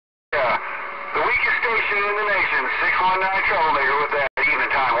Yeah. The weakest station in the nation, 619 Troublemaker with that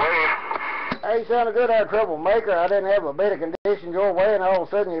evening time wave. Hey, you sounded good there, Troublemaker. I didn't have a bit of condition your way, and all of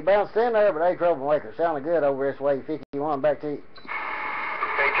a sudden you bounced in there, but hey, Troublemaker, sounded good over this way. 51, back to you.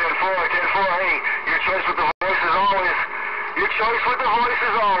 Hey, 10-4, 10-4, hey, your choice with the voice is always,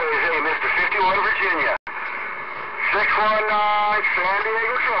 hey, Mr. 51 Virginia. 619 San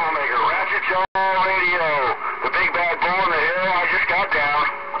Diego Troublemaker, Ratchet Jaw Radio. The big bad bull in the hill I just got down.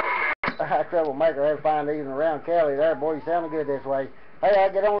 Troublemaker, had to find even around Cali there. Boy, you sounded good this way. Hey,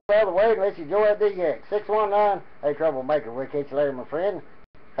 I'll get on the other way and let you enjoy that DX. 619. Hey, Troublemaker, we'll catch you later, my friend.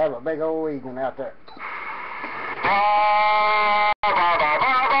 Have a big old evening out there. Ba, ba, ba,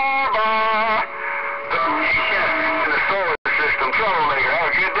 ba, ba, ba. The nation in the solar system, Troublemaker.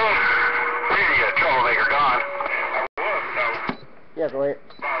 Have a good day. See ya, Troublemaker gone. Yeah, go ahead.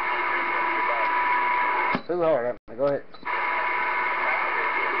 Too hard at me. Go ahead.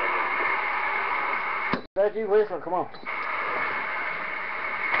 That you whistle? Come on.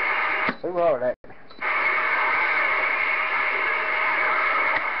 Too hard at me.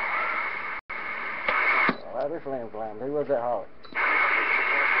 Well, this limb climb. Who was that holler?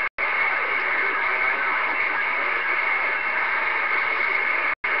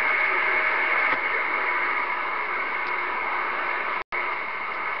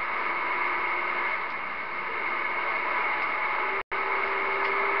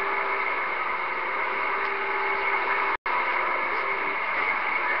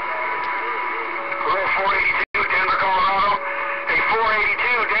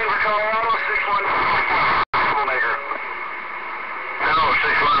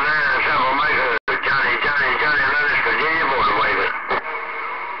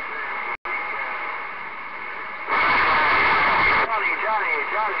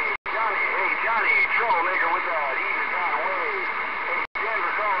 Johnny, Troublemaker with that even time wave. Hey,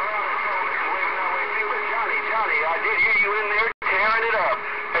 Denver, Colorado, Troublemaker waving that way too. But Johnny, I did hear you in there tearing it up.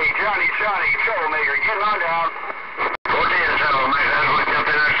 Hey, Johnny, Troublemaker, getting on down. 14, Troublemaker.